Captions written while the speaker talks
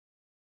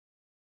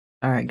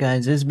Alright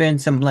guys, there's been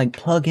some like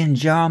plugin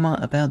drama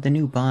about the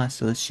new boss,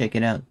 so let's check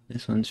it out.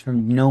 This one's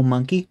from No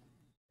Monkey.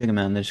 Check them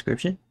out in the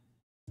description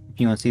if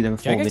you want to see the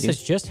full Jagex video.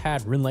 has just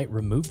had RuneLite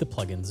remove the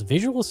plugins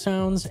Visual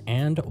Sounds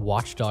and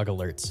Watchdog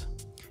Alerts.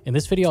 In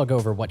this video, I'll go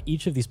over what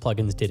each of these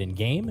plugins did in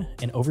game,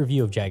 an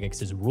overview of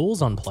Jagex's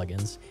rules on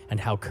plugins, and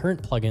how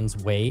current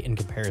plugins weigh in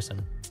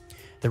comparison.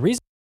 The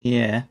reason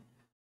Yeah.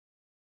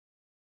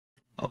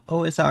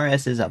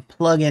 OSRS is a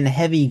plugin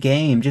heavy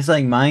game, just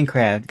like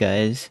Minecraft,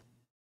 guys.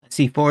 I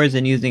see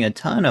Forzen using a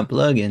ton of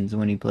plugins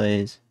when he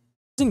plays.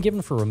 The reason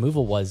given for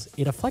removal was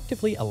it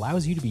effectively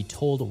allows you to be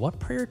told what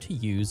prayer to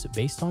use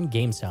based on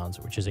game sounds,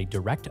 which is a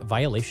direct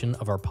violation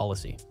of our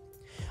policy.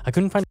 I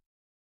couldn't find.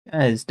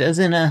 Guys,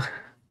 doesn't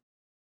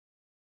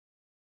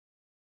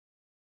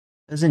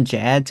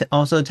Jad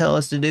also tell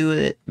us to do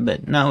it,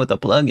 but not with a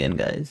plugin,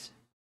 guys?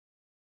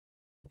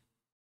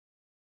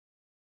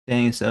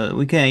 Dang, so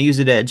we can't use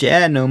it at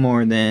Jad no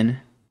more then,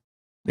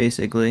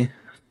 basically.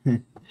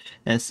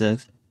 That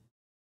sucks.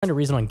 Find a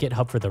reason on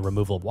GitHub for the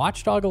removal of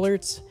Watchdog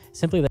Alerts,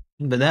 simply that.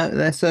 But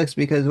that sucks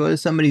because what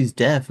if somebody's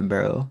deaf,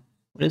 bro?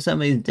 What if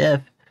somebody's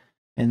deaf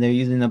and they're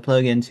using the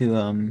plugin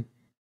to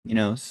you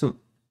know,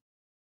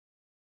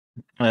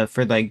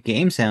 for like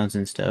game sounds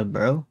and stuff,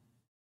 bro?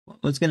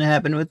 What's gonna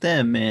happen with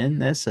them, man?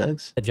 That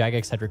sucks.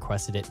 Jagex had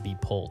requested it be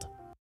pulled.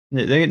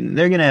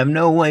 They're gonna have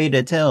no way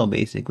to tell,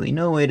 basically,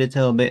 no way to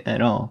tell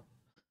at all.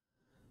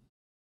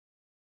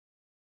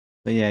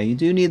 But yeah, you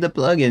do need the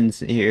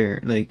plugins here.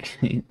 Like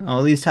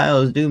all these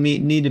tiles do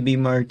need to be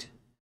marked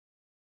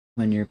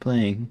when you're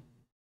playing,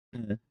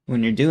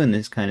 when you're doing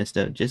this kind of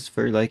stuff, just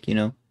for like, you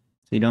know,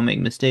 so you don't make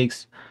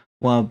mistakes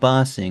while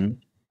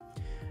bossing.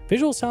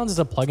 Visual Sounds is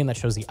a plugin that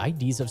shows the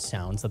IDs of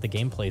sounds that the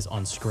game plays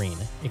on screen.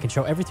 It can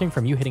show everything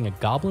from you hitting a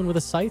goblin with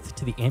a scythe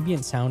to the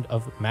ambient sound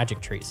of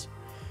magic trees.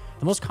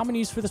 The most common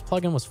use for this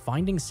plugin was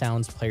finding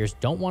sounds players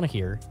don't want to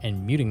hear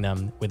and muting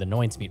them with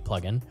Annoyance Mute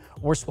plugin,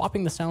 or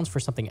swapping the sounds for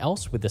something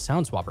else with the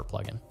Sound Swapper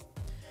plugin.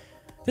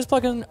 This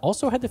plugin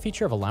also had the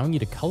feature of allowing you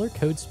to color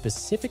code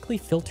specifically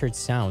filtered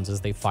sounds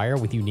as they fire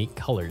with unique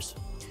colors.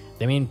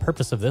 The main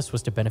purpose of this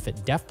was to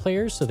benefit deaf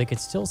players so they could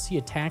still see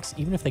attacks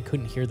even if they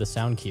couldn't hear the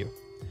sound cue.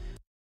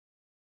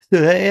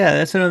 So yeah,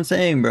 that's what I'm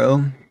saying,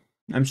 bro.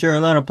 I'm sure a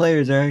lot of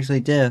players are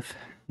actually deaf.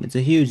 It's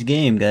a huge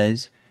game,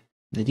 guys.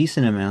 A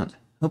decent amount.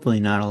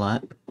 Hopefully not a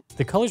lot.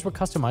 The colors were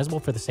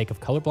customizable for the sake of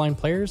colorblind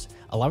players,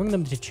 allowing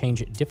them to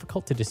change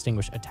difficult to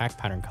distinguish attack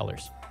pattern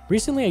colors.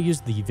 Recently, I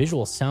used the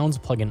Visual Sounds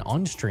plugin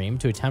on stream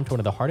to attempt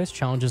one of the hardest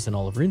challenges in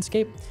all of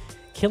RuneScape,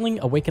 killing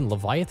Awakened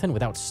Leviathan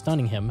without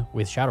stunning him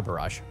with Shadow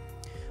Barrage.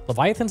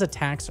 Leviathan's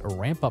attacks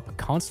ramp up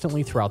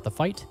constantly throughout the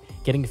fight,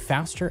 getting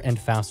faster and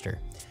faster.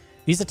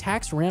 These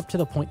attacks ramp to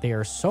the point they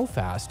are so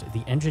fast,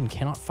 the engine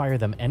cannot fire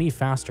them any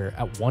faster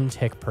at 1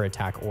 tick per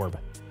attack orb.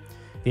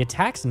 The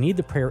attacks need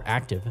the prayer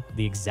active,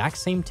 the exact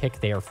same tick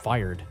they are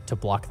fired, to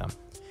block them.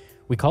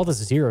 We call this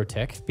 0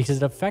 tick because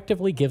it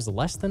effectively gives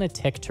less than a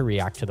tick to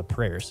react to the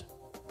prayers.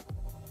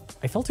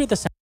 I filtered the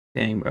sound.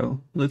 Dang, bro.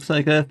 Looks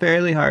like a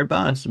fairly hard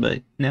boss,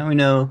 but now we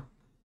know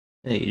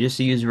that you just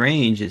use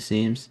range, it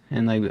seems,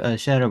 and like a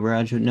Shadow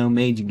Barrage with no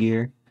mage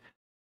gear.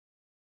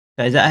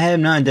 Guys, I have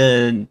not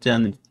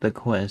done the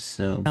quest,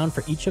 so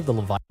For each of the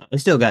I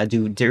still gotta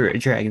do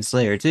Dragon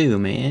Slayer too,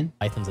 man.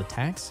 Leviathan's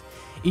attacks,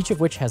 each of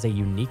which has a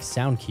unique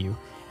sound cue,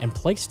 and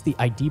placed the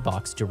ID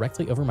box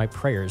directly over my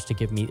prayers to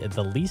give me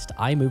the least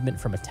eye movement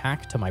from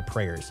attack to my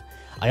prayers.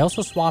 I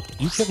also swapped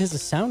each of his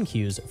sound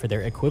cues for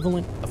their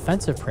equivalent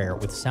offensive prayer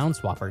with Sound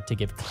Swapper to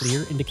give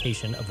clear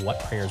indication of what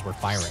prayers were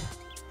firing.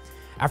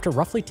 After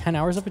roughly 10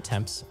 hours of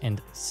attempts and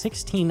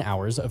 16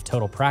 hours of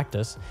total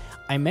practice,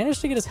 I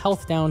managed to get his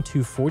health down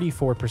to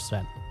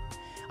 44%.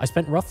 I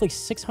spent roughly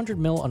 600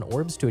 mil on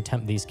orbs to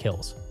attempt these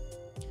kills.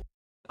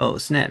 Oh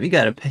snap, you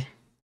gotta pay.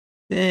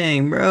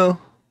 Dang, bro.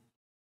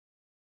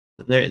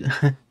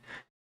 There.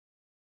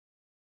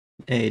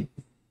 Hey.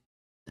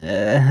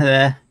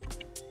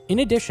 In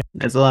addition,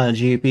 That's a lot of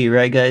GP,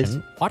 right, guys?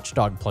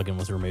 Watchdog plugin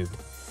was removed.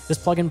 This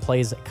plugin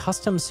plays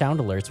custom sound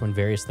alerts when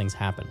various things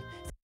happen.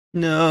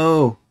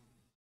 No.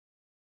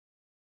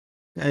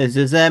 Guys,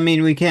 does that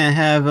mean we can't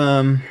have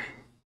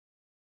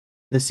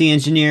the Sea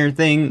Engineer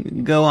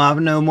thing go off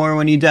no more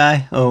when you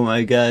die? Oh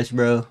my gosh,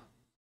 bro.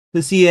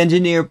 The Sea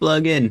Engineer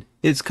plugin.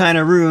 It's kind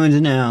of ruined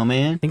now,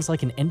 man. Things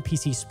like an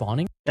NPC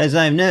spawning, Guys,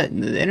 they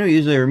don't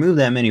usually remove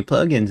that many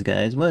plugins,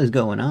 guys. What is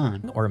going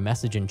on? or a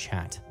message in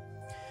chat.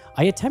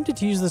 I attempted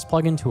to use this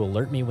plugin to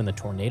alert me when the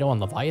tornado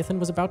on Leviathan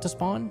was about to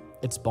spawn.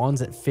 It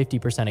spawns at 50%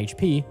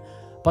 HP,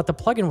 but the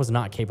plugin was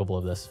not capable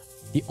of this.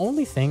 The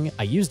only thing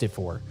I used it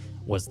for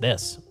was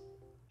this.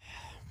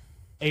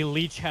 A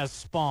leech has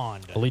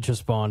spawned. A leech has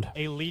spawned.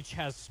 A leech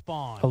has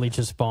spawned. A leech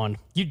has spawned.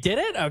 You did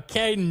it?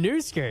 Okay, new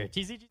skirt.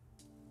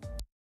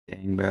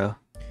 Dang, bro.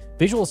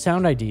 Visual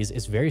Sound IDs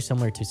is very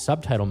similar to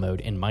subtitle mode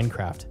in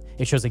Minecraft.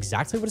 It shows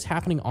exactly what is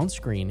happening on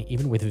screen,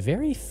 even with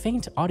very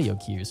faint audio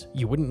cues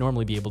you wouldn't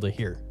normally be able to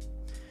hear.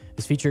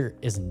 This feature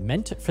is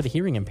meant for the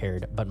hearing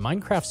impaired, but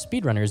Minecraft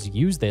speedrunners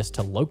use this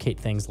to locate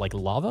things like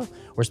lava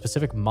or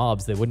specific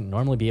mobs they wouldn't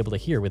normally be able to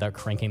hear without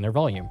cranking their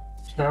volume.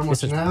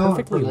 This is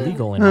perfectly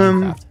legal in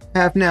Minecraft.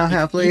 Half now,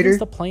 half later. It evens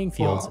the playing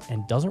fields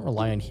and doesn't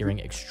rely on hearing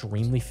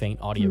extremely faint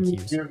audio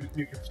cues.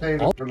 You can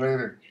save it for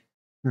later.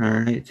 All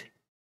right.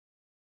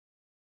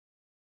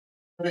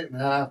 Put it in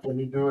half when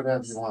you do it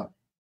as you want.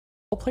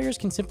 All players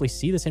can simply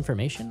see this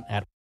information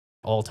at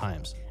all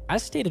times.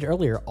 As stated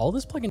earlier, all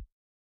this plugin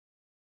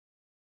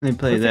Let me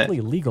play is that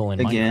perfectly legal in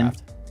again.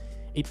 Minecraft.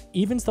 It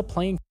evens the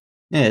playing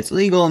Yeah, it's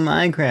legal in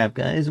Minecraft,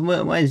 guys.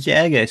 Why is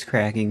Jagex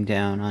cracking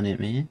down on it,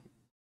 man?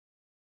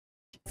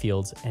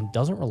 fields and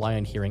doesn't rely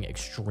on hearing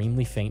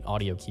extremely faint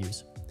audio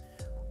cues.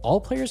 All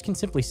players can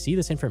simply see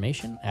this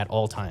information at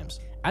all times.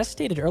 As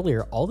stated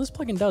earlier, all this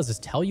plugin does is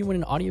tell you when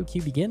an audio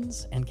cue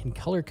begins and can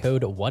color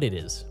code what it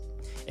is.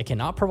 It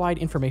cannot provide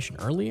information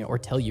early or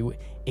tell you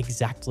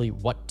exactly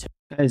what to.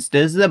 Guys,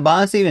 does the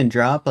boss even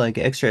drop like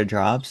extra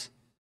drops?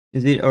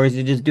 Is it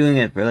just doing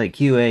it for like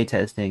QA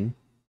testing?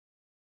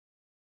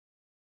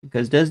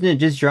 Because doesn't it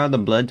just draw the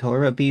blood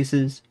torva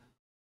pieces?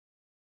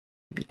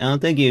 I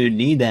don't think you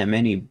need that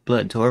many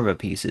blood torva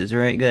pieces,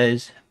 right,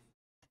 guys?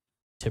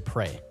 To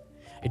pray.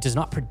 It does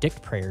not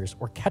predict prayers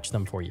or catch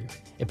them for you.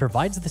 It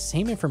provides the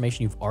same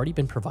information you've already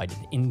been provided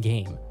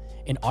in-game.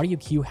 An audio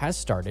cue has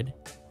started,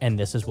 and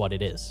this is what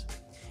it is.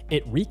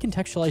 It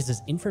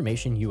recontextualizes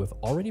information you have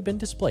already been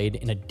displayed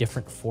in a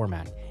different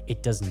format.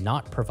 It does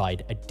not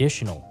provide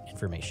additional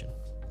information.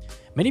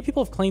 Many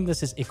people have claimed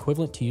this is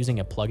equivalent to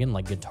using a plugin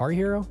like Guitar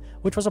Hero,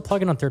 which was a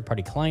plugin on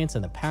third-party clients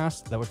in the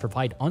past that would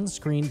provide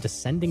on-screen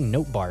descending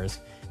note bars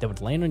that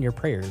would land on your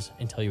prayers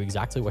and tell you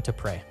exactly what to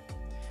pray.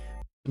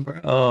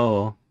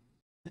 Oh,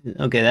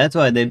 okay, that's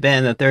why they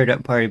banned the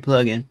third-party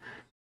plugin.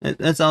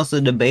 That's also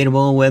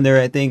debatable whether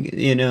I think,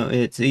 you know,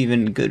 it's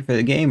even good for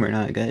the game or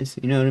not, guys.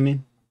 You know what I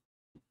mean?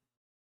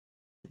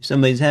 If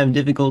somebody's having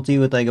difficulty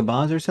with like a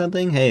boss or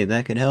something, hey,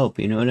 that could help,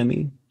 you know what I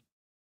mean?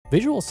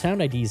 Visual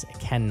sound IDs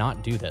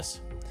cannot do this.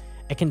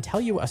 It can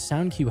tell you a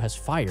sound cue has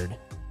fired,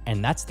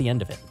 and that's the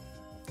end of it.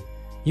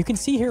 You can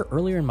see here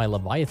earlier in my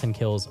Leviathan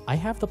kills, I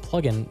have the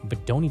plugin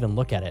but don't even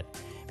look at it,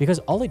 because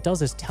all it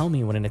does is tell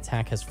me when an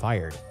attack has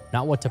fired,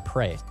 not what to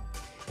pray.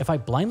 If I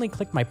blindly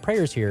click my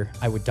prayers here,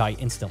 I would die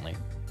instantly.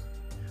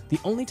 The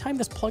only time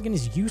this plugin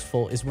is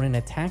useful is when an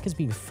attack is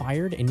being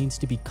fired and needs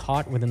to be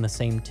caught within the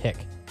same tick.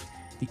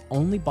 The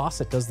only boss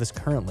that does this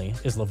currently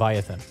is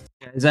Leviathan.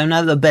 Guys, I'm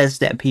not the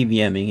best at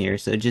PVMing here,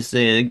 so just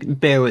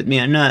bear with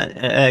me.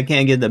 I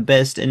can't give the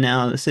best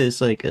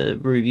analysis, like a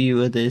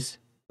review of this,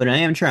 but I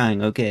am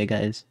trying, okay,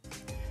 guys?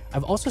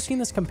 I've also seen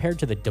this compared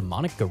to the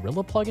Demonic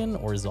Gorilla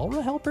plugin or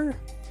Zulrah Helper.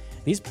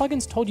 These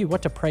plugins told you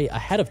what to pray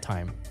ahead of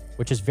time,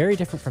 which is very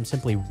different from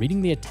simply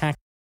reading the attack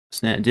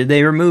Snap, did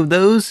they remove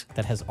those?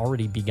 that has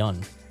already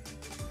begun.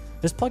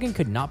 This plugin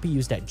could not be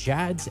used at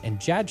Jads and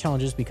Jad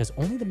challenges because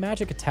only the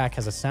magic attack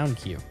has a sound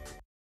cue.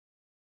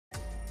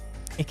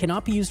 It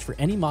cannot be used for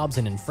any mobs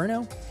in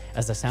Inferno,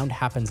 as the sound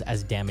happens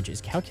as damage is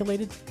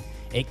calculated.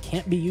 It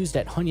can't be used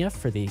at Hunyef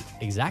for the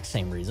exact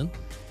same reason.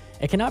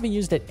 It cannot be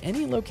used at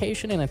any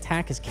location an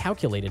attack is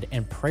calculated,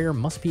 and prayer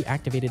must be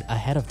activated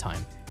ahead of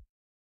time.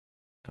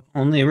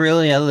 Only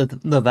really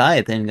at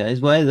Leviathan,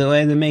 guys. Why do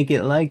they make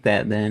it like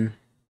that then?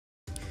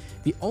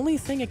 The only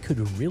thing it could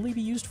really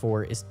be used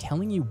for is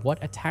telling you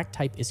what attack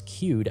type is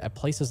queued at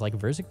places like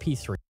Verzik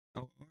P3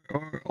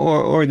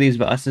 Or these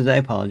bosses, I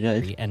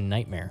apologize. and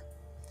Nightmare.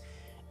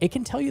 It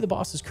can tell you the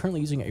boss is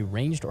currently using a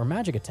ranged or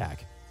magic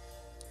attack.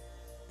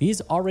 These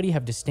already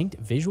have distinct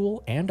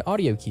visual and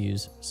audio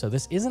cues, so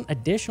this isn't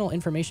additional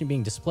information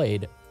being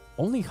displayed,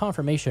 only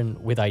confirmation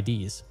with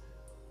IDs.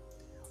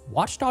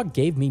 Watchdog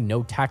gave me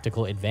no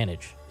tactical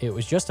advantage. It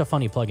was just a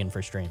funny plugin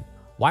for stream.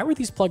 Why were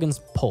these plugins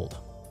pulled?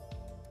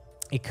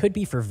 It could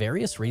be for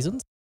various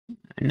reasons.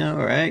 I know,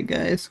 right,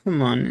 guys?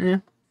 Come on, yeah.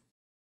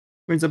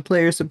 Where's the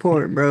player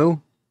support,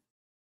 bro?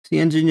 The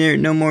engineer,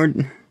 no more,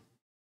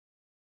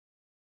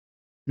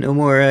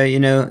 you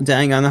know,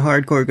 dying on the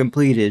hardcore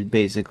completed,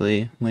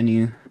 basically,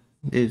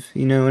 if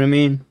you know what I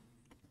mean.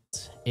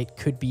 It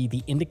could be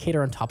the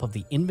indicator on top of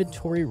the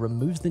inventory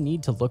removes the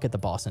need to look at the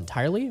boss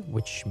entirely,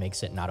 which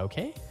makes it not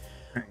okay.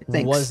 Right,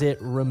 thanks. Was it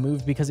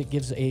removed because it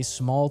gives a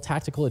small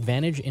tactical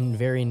advantage in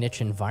very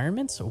niche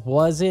environments?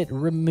 Was it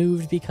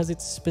removed because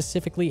it's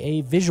specifically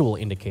a visual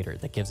indicator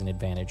that gives an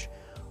advantage?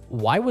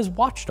 Why was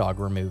Watchdog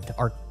removed?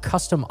 Are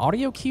custom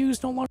audio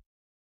cues no longer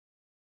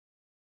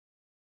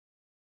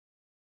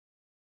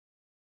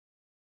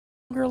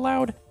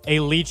allowed? A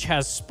leech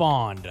has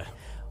spawned.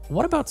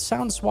 What about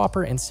Sound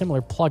Swapper and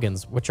similar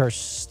plugins, which are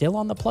still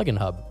on the plugin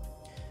hub?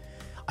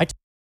 I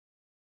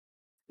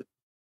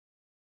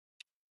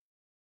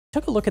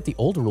took a look at the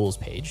old rules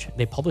page.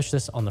 They published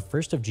this on the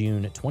 1st of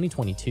June,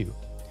 2022.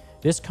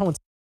 This coincides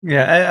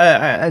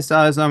Yeah, I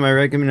saw this on my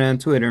recommend on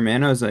Twitter,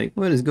 man. I was like,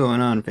 what is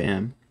going on,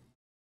 fam?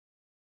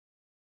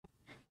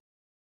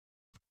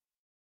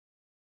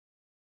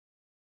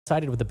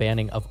 with the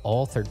banning of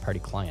all third-party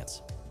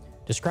clients.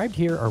 Described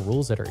here are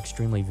rules that are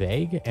extremely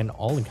vague and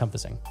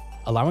all-encompassing,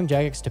 allowing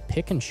Jagex to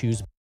pick and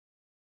choose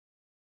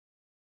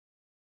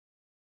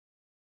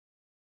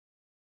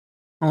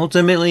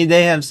Ultimately,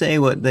 they have say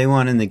what they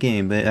want in the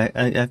game, but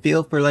I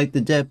feel for like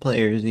the dev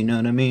players, you know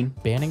what I mean?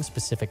 Banning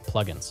specific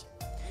plugins.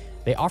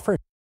 They offer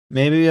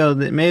maybe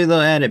they'll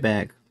add it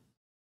back.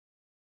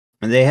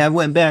 They have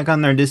went back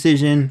on their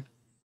decision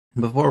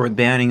before with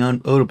banning on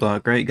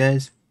Autoblock, right,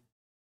 guys?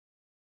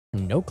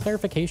 no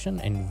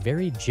clarification and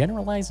very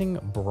generalizing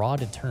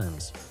broad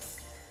terms.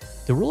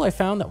 The rule I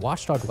found that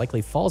Watchdog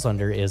likely falls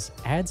under is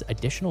adds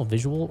additional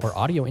visual or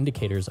audio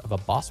indicators of a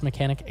boss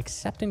mechanic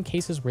except in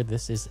cases where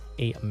this is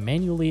a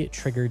manually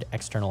triggered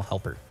external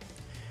helper.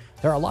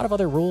 There are a lot of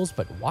other rules,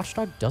 but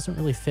Watchdog doesn't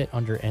really fit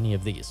under any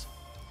of these.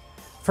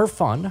 For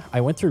fun,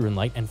 I went through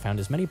Runelite and found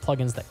as many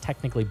plugins that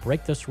technically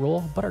break this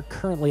rule, but are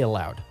currently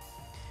allowed.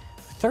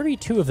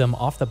 32 of them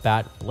off the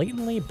bat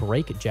blatantly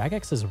break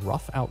Jagex's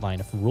rough outline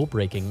of rule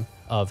breaking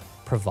of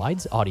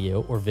provides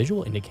audio or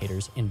visual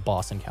indicators in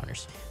boss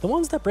encounters. The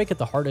ones that break it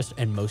the hardest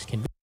and most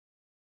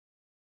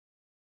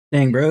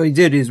Dang, bro, he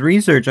did his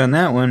research on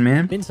that one,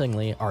 man.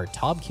 convincingly are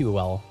Tob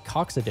QOL,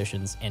 Cox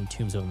Editions, and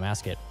Tombs of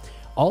Amasket,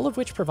 all of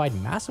which provide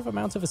massive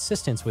amounts of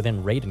assistance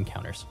within raid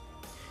encounters.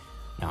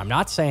 Now, I'm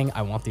not saying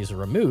I want these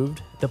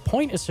removed. The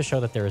point is to show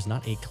that there is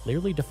not a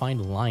clearly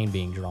defined line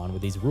being drawn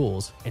with these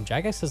rules, and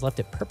Jagex has left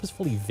it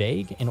purposefully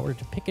vague in order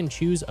to pick and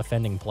choose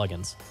offending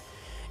plugins.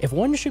 If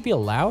one should be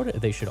allowed,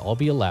 they should all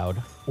be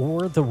allowed,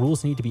 or the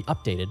rules need to be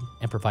updated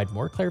and provide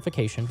more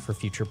clarification for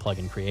future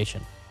plugin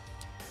creation.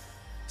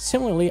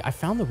 Similarly, I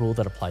found the rule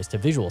that applies to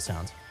visual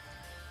sounds.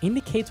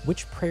 Indicates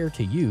which prayer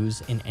to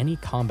use in any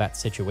combat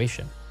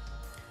situation.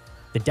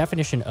 The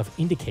definition of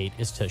indicate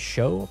is to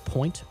show,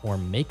 point, or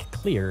make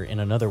clear in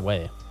another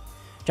way.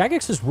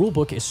 Jagex's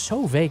rulebook is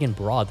so vague and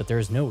broad that there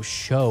is no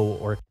show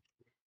or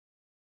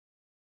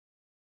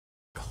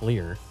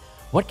clear.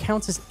 What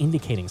counts as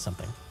indicating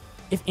something?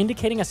 If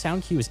indicating a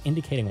sound cue is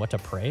indicating what to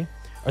pray,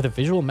 are the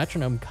visual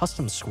metronome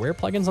custom square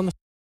plugins on the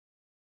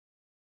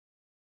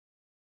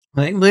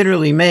Like,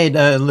 literally made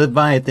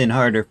Leviathan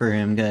harder for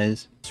him,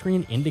 guys.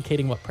 screen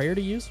indicating what prayer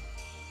to use?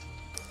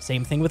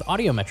 Same thing with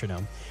audio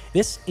metronome.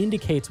 This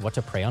indicates what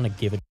to pray on a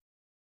given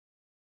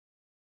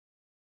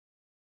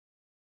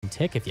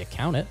tick if you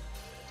count it.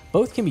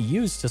 Both can be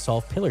used to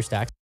solve pillar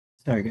stacks.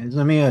 Sorry, guys.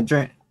 Let me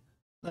try.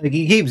 Like,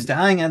 he keeps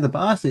dying at the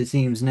boss, it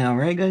seems now,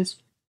 right, guys?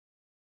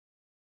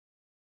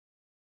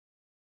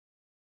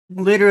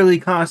 Literally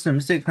cost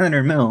him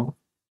 600 mil.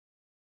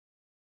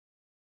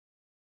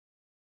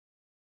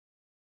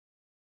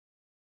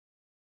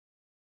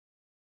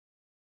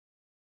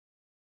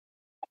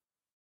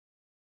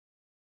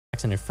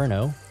 In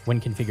Inferno when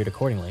configured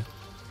accordingly.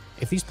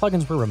 If these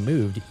plugins were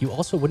removed, you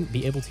also wouldn't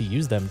be able to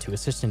use them to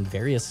assist in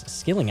various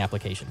skilling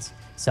applications.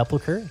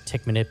 Sepulcher,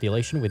 tick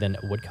manipulation within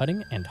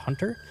woodcutting and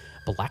hunter,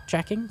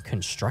 blackjacking,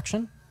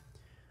 construction.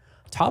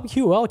 Tob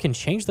QL can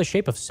change the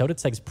shape of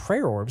Soditseg's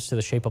prayer orbs to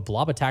the shape of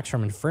blob attacks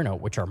from Inferno,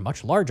 which are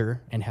much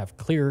larger and have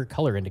clearer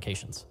color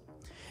indications.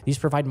 These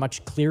provide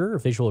much clearer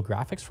visual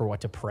graphics for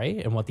what to pray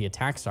and what the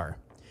attacks are.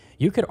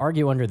 You could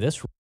argue under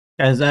this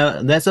Guys,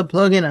 that's a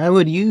plugin I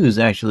would use,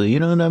 actually. You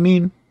know what I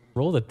mean?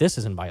 rule that this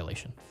is in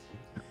violation.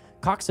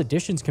 Cox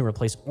Additions can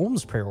replace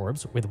Olm's prayer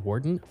orbs with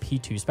Warden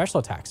P2 special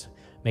attacks,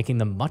 making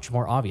them much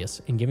more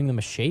obvious and giving them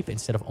a shape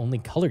instead of only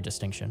color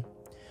distinction.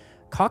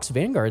 Cox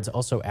Vanguards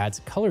also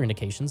adds color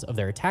indications of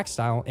their attack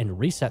style and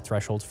reset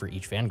thresholds for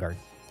each Vanguard.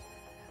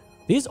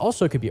 These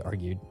also could be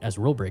argued as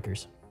rule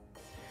breakers.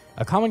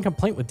 A common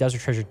complaint with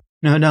Desert Treasure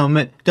No,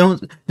 man,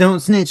 don't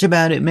snitch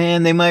about it,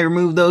 man. They might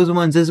remove those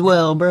ones as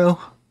well, bro.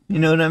 You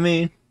know what I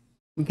mean?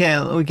 We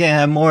can't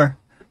have more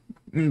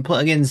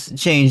plugins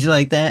changed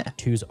like that.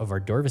 2's of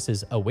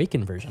Ardorvis's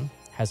Awaken version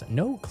has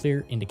no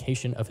clear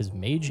indication of his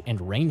mage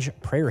and range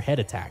prayer head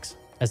attacks,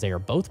 as they are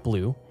both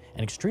blue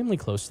and extremely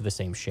close to the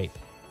same shape.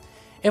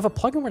 If a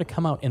plugin were to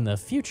come out in the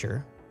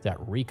future that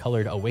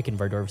recolored Awaken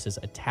Vardorvis's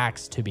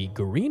attacks to be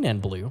green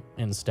and blue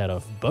instead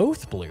of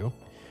both blue,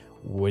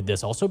 would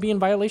this also be in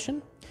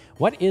violation?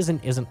 What is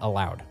and isn't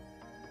allowed?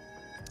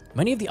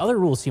 Many of the other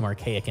rules seem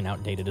archaic and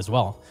outdated as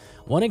well.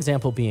 One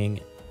example being,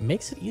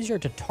 makes it easier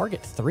to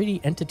target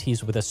 3D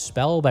entities with a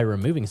spell by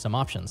removing some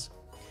options.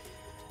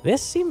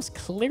 This seems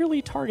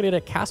clearly targeted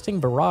at casting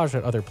Barrage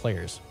at other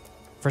players.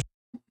 For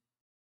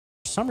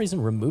some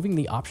reason, removing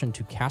the option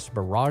to cast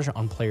Barrage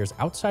on players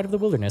outside of the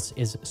wilderness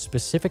is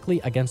specifically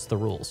against the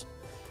rules.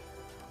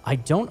 I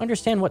don't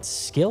understand what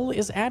skill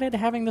is added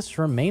having this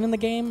remain in the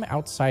game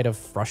outside of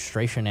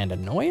frustration and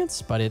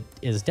annoyance, but it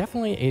is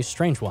definitely a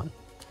strange one.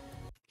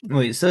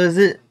 Wait, so is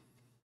it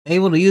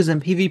able to use in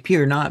PvP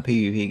or not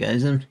PvP,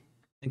 guys?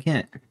 I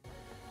can't.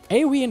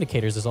 AoE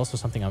indicators is also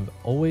something I'm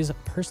always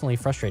personally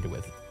frustrated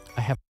with.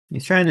 I have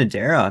He's trying to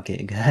Darrock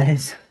it,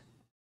 guys.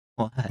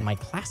 Why? my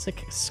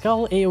classic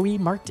skull AoE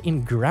marked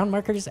in ground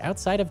markers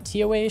outside of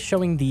TOA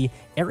showing the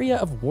area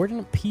of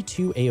Warden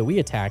P2 AoE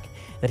attack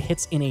that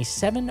hits in a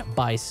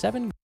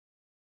 7x7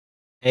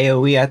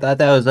 AoE, I thought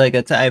that was like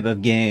a type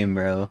of game,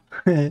 bro.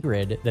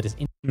 grid that is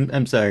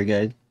I'm sorry,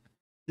 guys.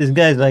 This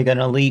guy's like an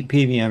elite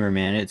PVMer,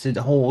 man. It's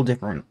a whole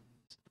different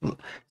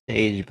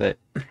stage, but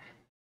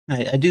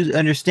I do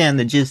understand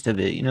the gist of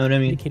it. You know what I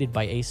mean? indicated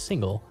by a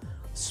single,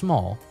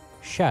 small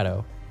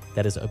shadow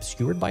that is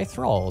obscured by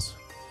thralls,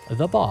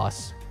 the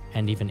boss,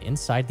 and even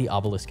inside the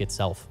obelisk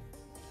itself.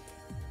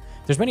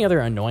 There's many other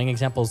annoying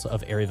examples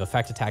of area of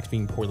effect attacks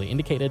being poorly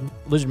indicated: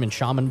 Lizardman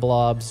Shaman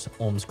blobs,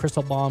 Olm's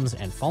crystal bombs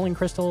and falling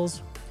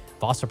crystals,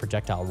 Vasa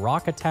projectile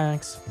rock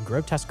attacks,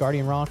 grotesque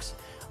guardian rocks.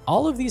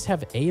 All of these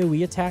have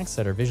AoE attacks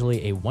that are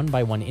visually a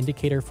 1x1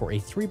 indicator for a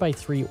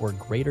 3x3 or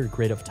greater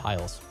grid of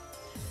tiles.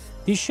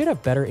 These should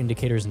have better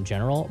indicators in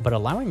general, but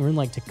allowing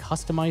RuneLite to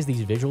customize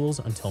these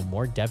visuals until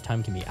more dev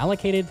time can be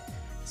allocated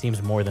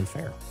seems more than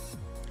fair.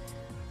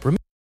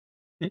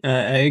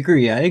 I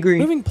agree.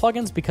 Removing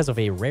plugins because of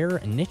a rare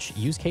niche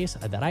use case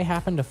that I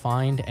happened to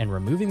find, and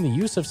removing the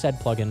use of said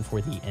plugin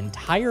for the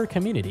entire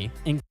community,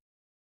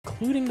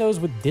 including those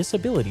with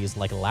disabilities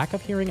like lack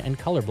of hearing and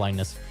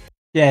colorblindness.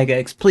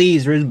 Jagex,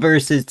 please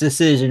reverse his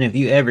decision if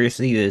you ever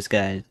see this,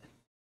 guys.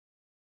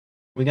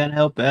 We gotta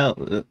help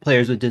out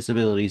players with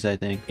disabilities, I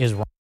think. Is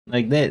wrong.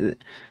 Like they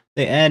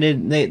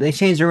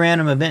changed a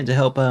random event to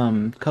help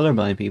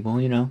colorblind people,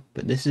 you know.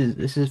 But this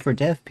is for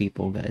deaf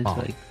people, guys.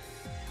 Like,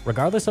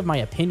 regardless of my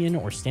opinion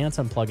or stance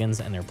on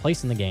plugins and their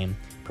place in the game,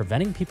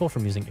 preventing people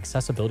from using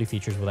accessibility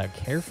features without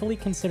carefully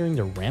considering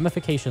the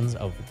ramifications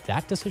of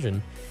that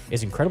decision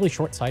is incredibly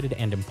short-sighted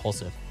and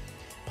impulsive.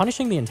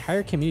 Punishing the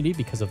entire community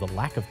because of the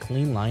lack of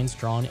clean lines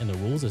drawn in the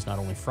rules is not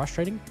only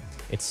frustrating,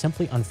 it's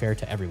simply unfair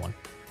to everyone.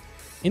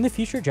 In the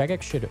future,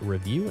 Jagex should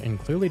review and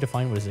clearly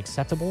define what is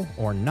acceptable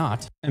or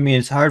not. I mean,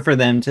 it's hard for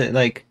them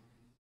to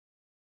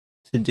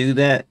do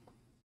that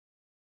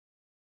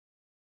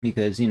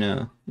because, you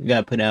know, you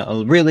gotta put out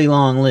a really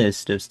long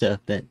list of stuff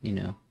that, you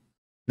know,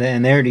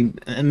 and they already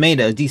made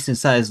a decent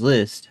sized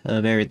list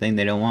of everything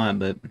they don't want,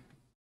 but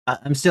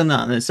I'm still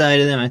not on the side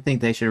of them. I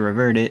think they should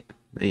revert it,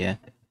 but yeah.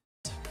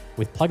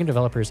 With plugin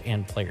developers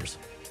and players,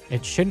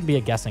 it shouldn't be a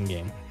guessing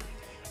game.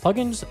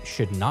 Plugins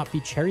should not be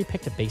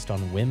cherry-picked based on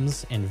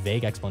whims and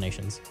vague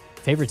explanations,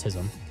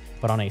 favoritism,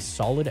 but on a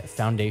solid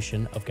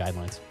foundation of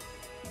guidelines.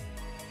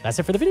 That's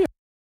it for the video.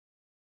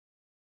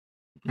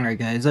 Alright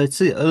guys, let's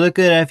look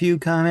at a few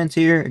comments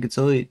here. I can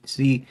totally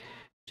see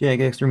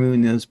Jagex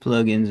removing those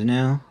plugins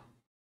now.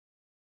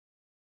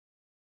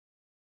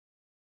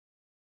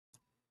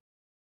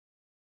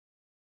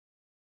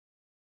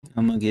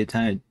 I'm gonna get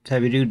type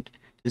of dude.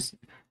 Just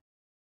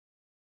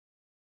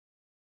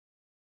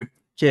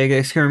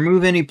Jagex can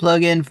remove any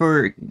plugin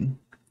for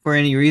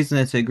any reason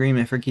that's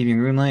agreement for keeping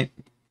RuneLite,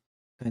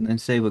 and then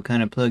say what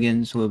kind of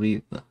plugins will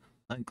be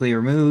likely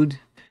removed,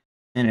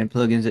 and then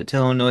plugins that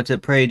tell him what to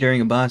pray during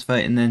a boss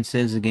fight, and then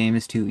says the game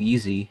is too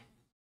easy.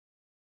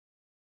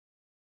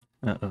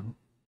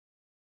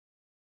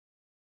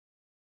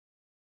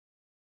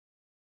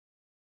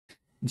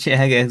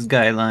 Jagex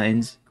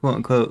guidelines, quote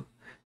unquote,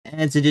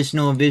 adds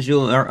additional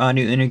visual or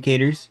audio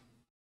indicators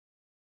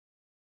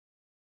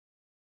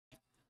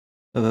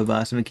of a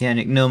boss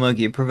mechanic. No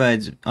monkey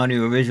provides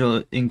audio or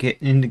visual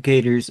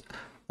indicators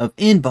of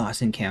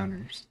in-boss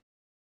encounters.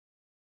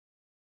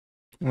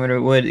 I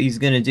wonder what he's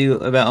gonna do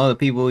about all the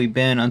people we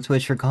banned on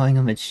Twitch for calling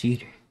him a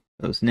cheater.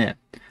 Oh snap.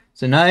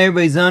 So not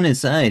everybody's on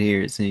his side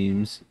here, it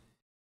seems.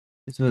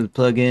 This was the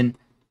plugin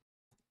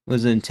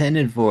was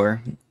intended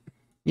for.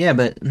 Yeah,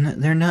 but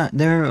they're not.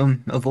 They're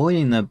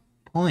avoiding the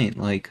point,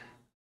 like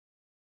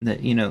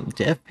that. You know,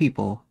 deaf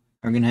people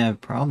are gonna have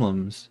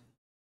problems.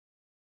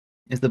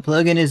 If the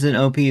plugin isn't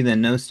OP,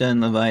 then no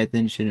stun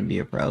Leviathan shouldn't be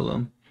a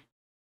problem.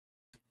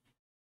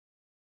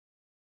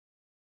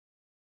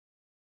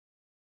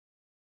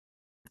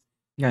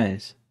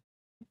 Guys,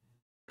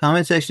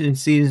 comment section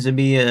seems to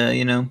be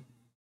you know,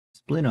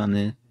 split on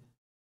this.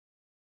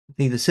 I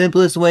think the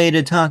simplest way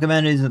to talk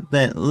about it is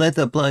that let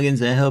the plugins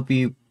that help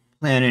you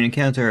plan an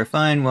encounter are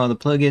fine, while the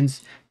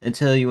plugins that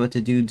tell you what to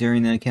do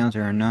during the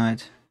encounter are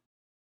not.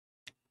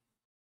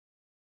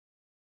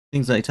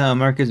 Things like tile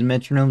markers and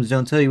metronomes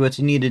don't tell you what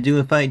you need to do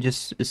in a fight,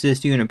 just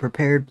assist you in a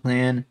prepared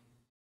plan.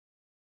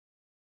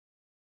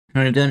 I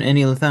haven't done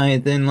any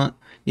Leviathan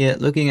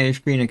yet. Looking at your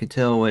screen, I can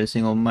tell what a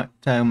single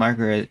tile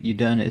marker you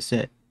done is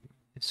set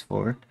is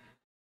for.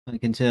 I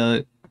can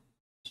tell,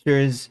 sure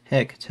as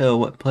heck, tell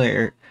what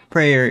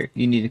prayer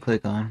you need to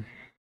click on.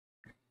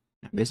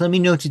 Guys, let me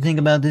know what you think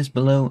about this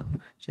below.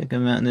 Check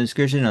them out in the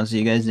description. I'll see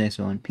you guys next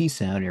one.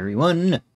 Peace out, everyone.